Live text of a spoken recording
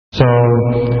So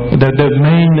the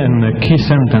main and key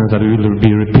sentence that we will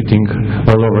be repeating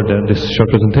all over this short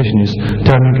presentation is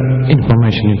turning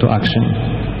information into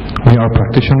action. We are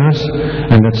practitioners,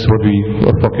 and that's what we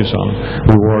focus on.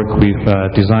 We work with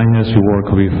designers, we work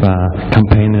with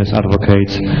campaigners,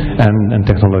 advocates, and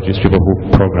technologists, people who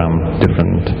program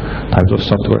different types of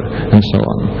software, and so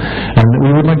on. And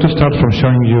we would like to start from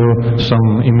showing you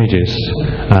some images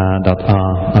that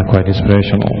are quite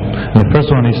inspirational. And the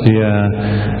first one is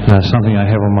something I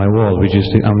have on my wall, which is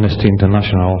the Amnesty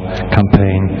International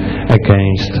campaign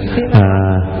against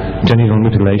genital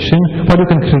mutilation. But you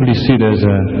can clearly see there's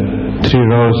 3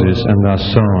 roses and they are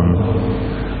sewn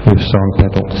with sewn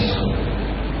petals.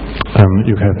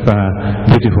 You have a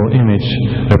beautiful image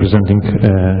representing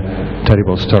a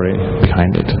terrible story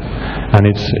behind it, and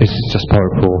it's just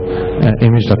powerful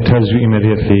image that tells you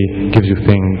immediately, gives you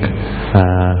think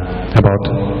about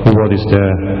what is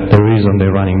the reason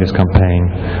they're running this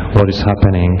campaign, what is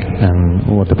happening,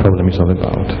 and what the problem is all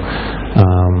about.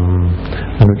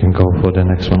 And we can go for the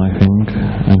next one, I think.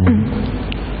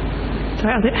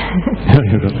 Sorry, I'll do it.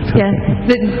 Yeah,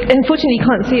 unfortunately you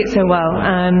can't see it so well.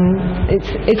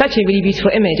 It's actually a really beautiful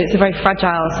image. It's a very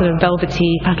fragile, sort of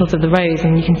velvety petals of the rose,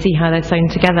 and you can see how they're sewn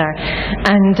together.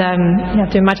 And you have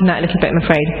to imagine that a little bit, I'm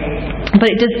afraid. But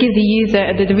it does give the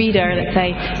user, the reader, let's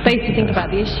say, space to think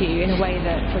about the issue in a way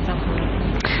that, for example,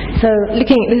 so this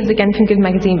is again from Good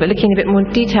Magazine, but looking in a bit more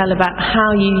detail about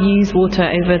how you use water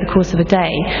over the course of a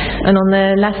day. And on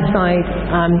the left side,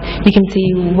 you can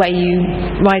see where you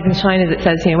rise and shine, as it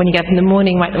says, when you get up in the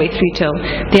morning right the way through till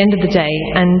the end of the day,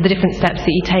 and the different steps that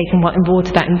you take and what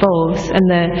water that involves. And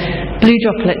the blue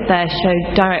droplets there show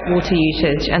direct water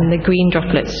usage, and the green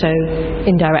droplets show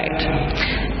indirect.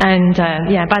 And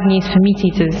yeah, bad news for meat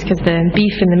eaters, because the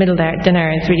beef in the middle there at dinner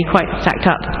is really quite stacked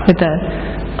up with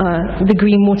the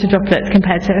green water droplets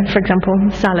compared to, for example,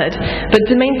 salad. But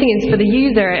the main thing is, for the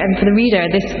user and for the reader,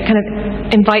 this kind of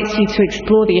invites you to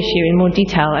explore the issue in more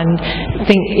detail and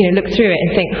think, look through it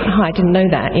and think, oh, I didn't know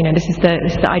that. This is the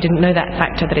I didn't know that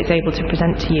factor that it's able to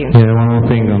present to you. Yeah, one more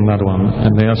thing on that one,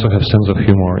 and they also have sense of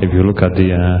humor. If you look at the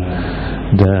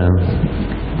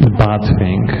bad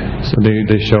thing, so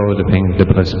they show the thing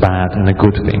that's bad and a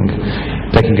good thing.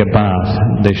 Taking a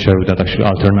bath, they show that actually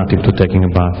alternative to taking a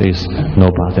bath is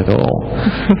no bath at all,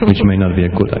 which may not be a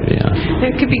good idea.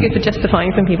 It could be good for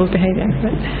justifying some people's behaviour.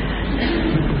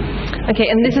 Okay,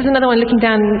 and this is another one looking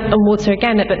down on water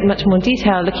again, but much more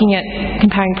detail, looking at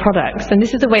comparing products. And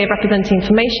this is a way of representing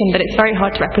information, but it's very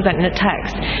hard to represent in a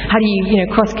text. How do you,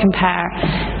 cross-compare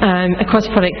across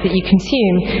products that you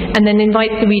consume, and then invite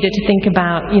the reader to think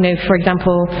about, for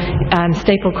example,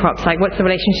 staple crops, like what's the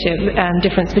relationship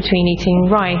difference between eating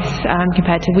rice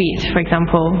compared to wheat, for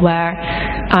example, where,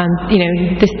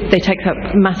 they take up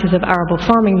masses of arable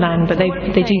farming land, but they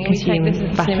do consume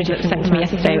vast image that was sent to me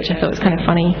yesterday, which I thought was kind of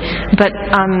funny. But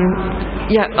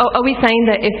yeah, are we saying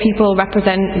that if people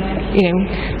represent,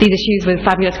 these issues with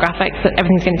fabulous graphics, that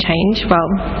everything's going to change? Well,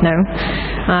 no,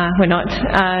 we're not.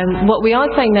 What we are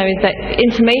saying, though, is that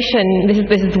information.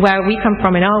 This is where we come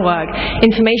from in our work.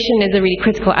 Information is a really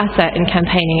critical asset in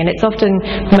campaigning, and it's often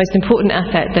the most important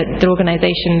asset that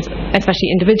organisations, especially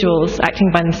individuals acting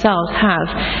by themselves, have.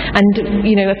 And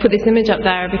I put this image up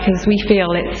there because we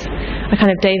feel it's a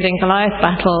kind of David and Goliath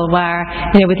battle where,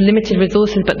 with limited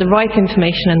resources, but the right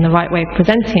information and the right way of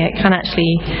presenting it can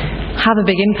actually have a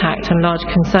big impact on large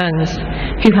concerns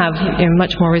who have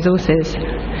much more resources.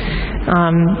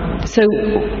 So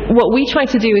what we try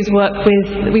to do is work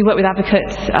with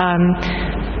advocates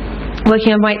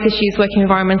working on rights issues, working on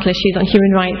environmental issues, on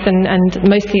human rights, and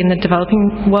mostly in the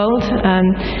developing world.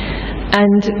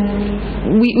 And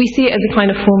we see it as a kind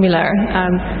of formula.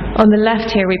 On the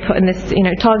left here we put in this,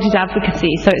 targeted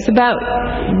advocacy. So it's about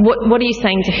what are you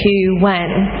saying to who, when,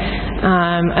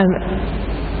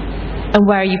 and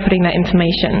where are you putting that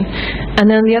information. And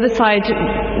then on the other side,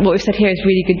 what we've said here is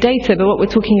really good data, but what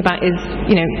we're talking about is,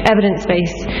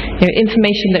 evidence-based,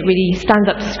 information that really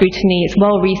stands up to scrutiny, it's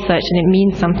well-researched and it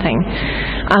means something.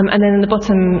 And then in the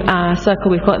bottom circle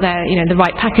we've got there, the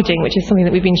right packaging, which is something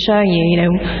that we've been showing you,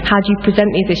 how do you present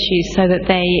these issues so that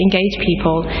they engage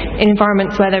people in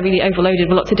environments where they're really overloaded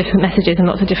with lots of different messages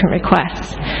and lots of different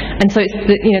requests. And so it's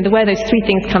the way those 3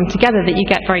 things come together that you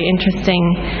get very interesting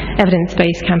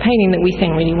evidence-based campaigning that we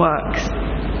think really works.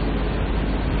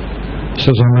 So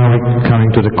now we're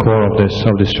coming to the core of this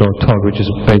short talk, which is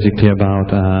basically about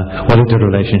what is the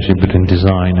relationship between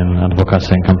design and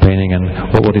advocacy and campaigning, and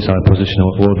what is our position,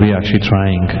 what we're actually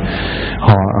trying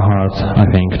hard, I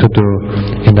think, to do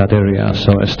in that area.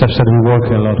 So as Steph said, we work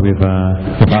a lot with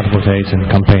advocates and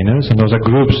campaigners, and those are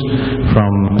groups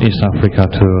from East Africa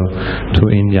to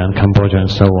India and Cambodia and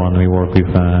so on. We work with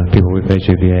people with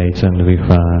HIV/AIDS and with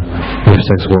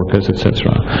sex workers,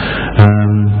 etc.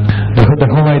 The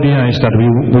whole idea is that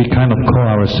we kind of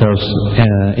call ourselves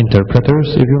interpreters,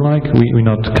 if you like. We're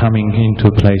not coming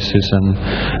into places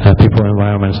and people,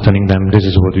 environments, telling them this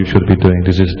is what you should be doing,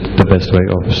 this is the best way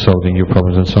of solving your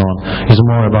problems and so on. It's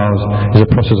more about the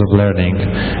process of learning,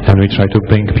 and we try to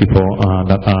bring people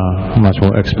that are much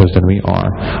more experts than we are.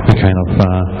 We kind of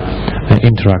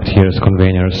interact here as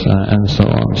conveners and so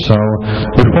on. So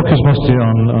we focus mostly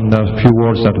on the few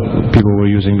words that people were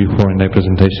using before in their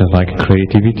presentations, like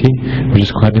creativity, which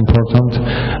is quite important,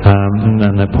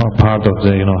 and a part of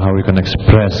the how we can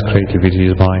express creativity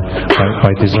is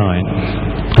by design.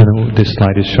 And this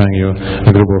slide is showing you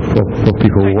a group of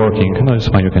people working. No, it's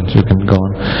fine. You can go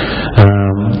on.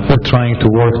 We're trying to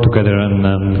work together and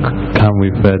come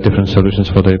with different solutions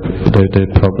for the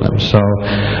problems. So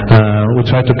we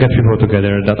try to get people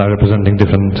together that are representing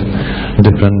different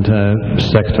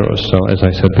sectors. So as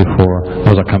I said before,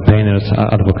 those are campaigners,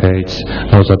 advocates,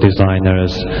 those are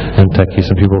designers and techies,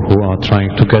 and people who are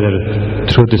trying together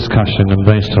through discussion and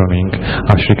brainstorming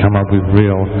actually come up with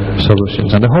real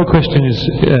solutions. And the whole question is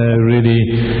really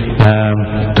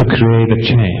to create a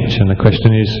change, and the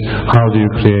question is, how do you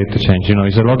create the change?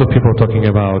 There's a lot of people talking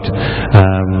about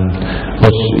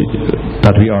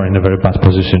that we are in a very bad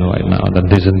position right now, that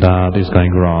this and that is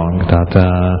going wrong, that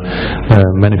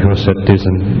many people said this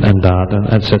and that, and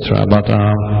etc. But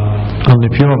only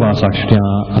few of us actually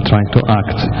are trying to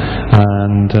act,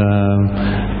 and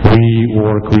we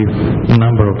work with a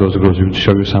number of those groups. We'll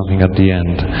show you something at the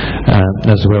end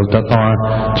as well, that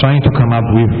are trying to come up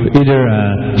with either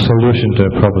a solution to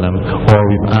a problem, or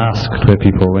we've asked the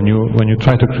people. When you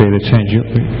try to create a change, you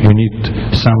need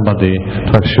somebody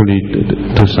to actually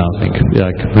do something,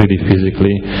 like really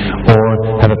physically, or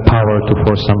have a power to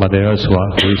force somebody else who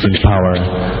is in power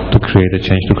to create a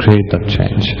change, to create that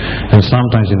change. And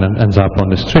sometimes it ends up on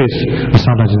the streets, and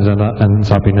sometimes it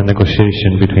ends up in a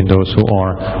negotiation between those who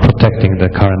are protecting the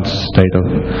current state of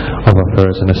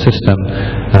affairs in the system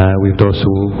with those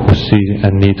who see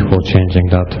a need for changing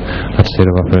that state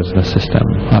of affairs in the system.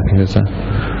 I think that's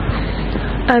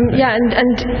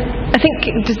and I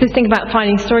think just this thing about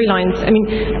finding storylines, I mean,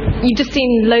 you've just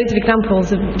seen loads of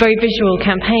examples of very visual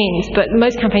campaigns, but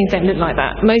most campaigns don't look like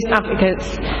that. Most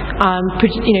advocates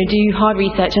do hard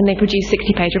research, and they produce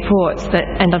 60-page reports that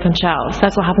end up on shelves.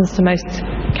 That's what happens to most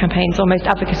campaigns or most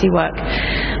advocacy work.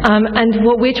 And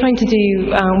what we're trying to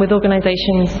do with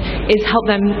organisations is help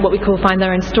them, what we call, find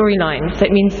their own storylines. So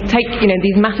it means take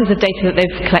these masses of data that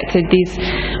they've collected, these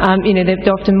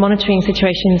they're often monitoring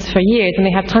situations for years, and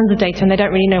they have tons of data and they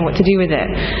don't really know what to do with it.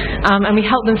 And we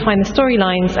help them find the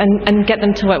storylines and get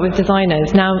them to work with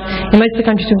designers. Now, in most of the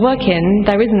countries we work in,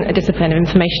 there isn't a discipline of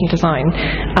information design.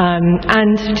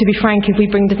 And to be frank, if we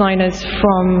bring designers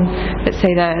from, let's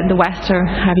say, the West, or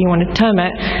however you want to term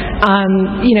it,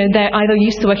 they're either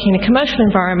used to working in a commercial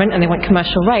environment and they want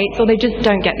commercial rates, or they just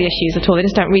don't get the issues at all. They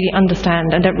just don't really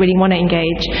understand and don't really want to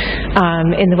engage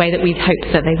in the way that we'd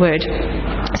hoped that they would.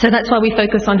 So that's why we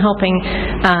focus on helping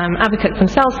advocates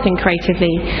themselves think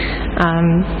creatively.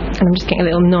 And I'm just getting a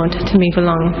little nod to move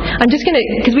along. I'm just going to,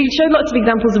 because we showed lots of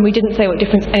examples and we didn't say what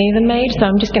difference any of them made, so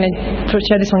I'm just going to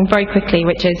show this one very quickly,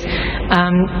 which is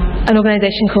an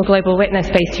organisation called Global Witness,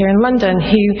 based here in London,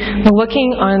 who were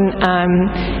working on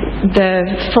the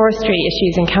forestry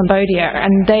issues in Cambodia,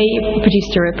 and they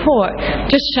produced a report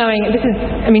just showing, this is,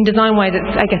 I mean, design-wise,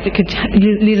 I guess it could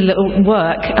lose a little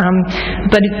work,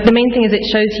 but the main thing is it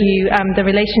shows you the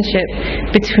relationship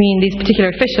between these particular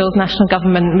officials, national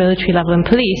government, military level, and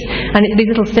police, and these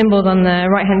little symbols on the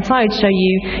right-hand side show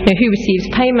you, who receives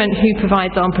payment, who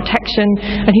provides armed protection,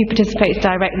 and who participates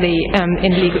directly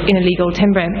in illegal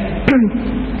timber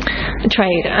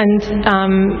trade.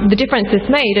 And the difference this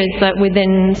made is that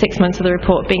within 6 months of the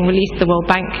report being released, the World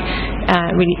Bank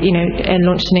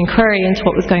launched an inquiry into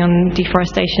what was going on in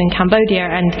deforestation in Cambodia,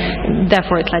 and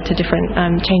therefore it's led to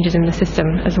different changes in the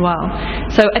system as well.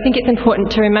 So I think it's important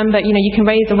to remember, you can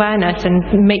raise awareness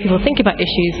and make people think about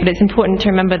issues, but it's important to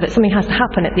remember that something has to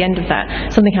happen at the end of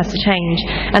that. Something has to change.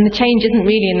 And the change isn't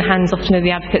really in the hands often of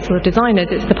the advocates or the designers,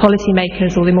 it's the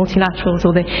policymakers or the multilaterals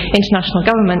or the international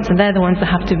governments, and they're the ones that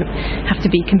have to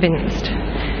be convinced.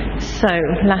 So,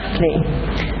 lastly,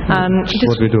 Just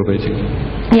what we do, basically.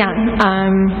 Yeah.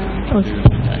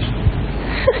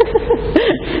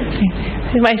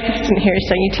 My assistant here is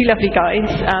showing you two lovely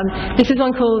guides. This is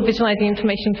one called Visualizing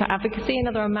Information for Advocacy,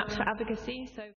 another on Maps for Advocacy. So